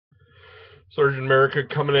Sergeant America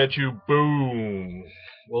coming at you, boom.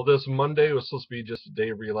 Well, this Monday was supposed to be just a day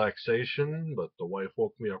of relaxation, but the wife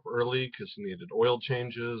woke me up early because she needed oil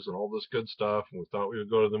changes and all this good stuff, and we thought we would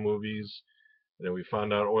go to the movies. And then we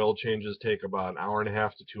found out oil changes take about an hour and a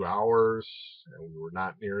half to 2 hours, and we were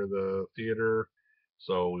not near the theater.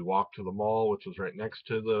 So we walked to the mall, which was right next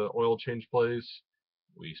to the oil change place.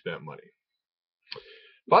 We spent money.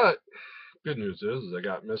 But good news is I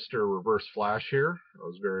got Mr. Reverse Flash here. I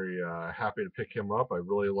was very happy to pick him up. I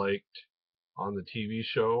really liked on the TV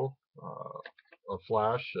show of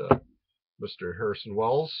Flash, Mr. Harrison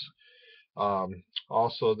Wells.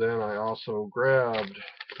 Also, then I also grabbed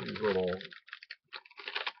these little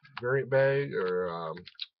variant bag or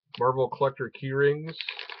Marvel Collector key rings.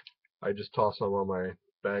 I just tossed them on my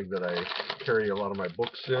bag that I carry a lot of my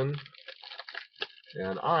books in,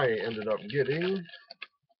 and I ended up getting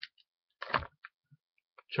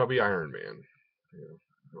Chubby Iron Man. Yeah.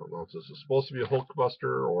 I don't know if this is supposed to be a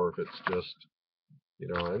Hulkbuster or if it's just,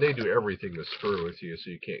 and they do everything to screw with you so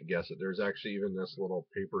you can't guess it. There's actually even this little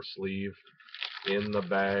paper sleeve in the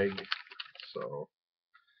bag. So,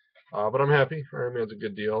 but I'm happy. Iron Man's a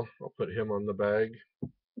good deal. I'll put him on the bag.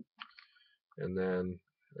 And then,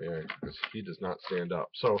 yeah, he does not stand up.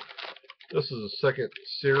 So, this is the second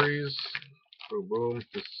series. Boom, boom.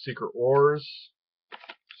 This is Secret Wars.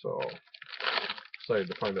 So, excited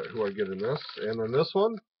to find out who I get in this. And then this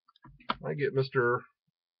one, I get Mr.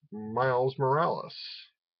 Miles Morales.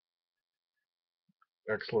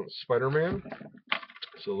 Excellent Spider-Man.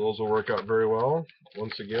 So those will work out very well.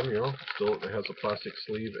 Once again, still it has a plastic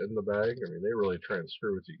sleeve in the bag. I mean, they really try and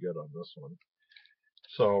screw with you good on this one.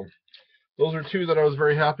 So those are two that I was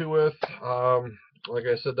very happy with. Like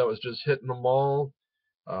I said, that was just hitting the mall.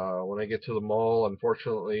 When I get to the mall,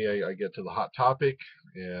 unfortunately, I get to the Hot Topic,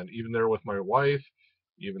 and even there with my wife,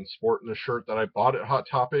 even sporting a shirt that I bought at Hot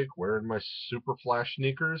Topic, wearing my Super Flash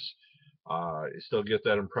sneakers, you still get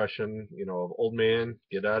that impression, of old man,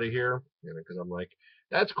 get out of here, because I'm like,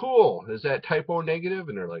 that's cool. Is that typo negative?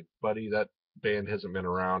 And they're like, buddy, that band hasn't been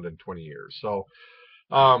around in 20 years. So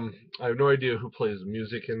I have no idea who plays the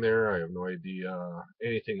music in there. I have no idea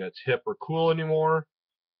anything that's hip or cool anymore.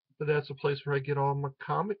 But that's a place where I get all my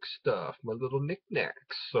comic stuff, my little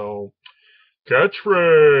knickknacks. So,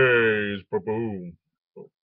 catchphrase, ba boom.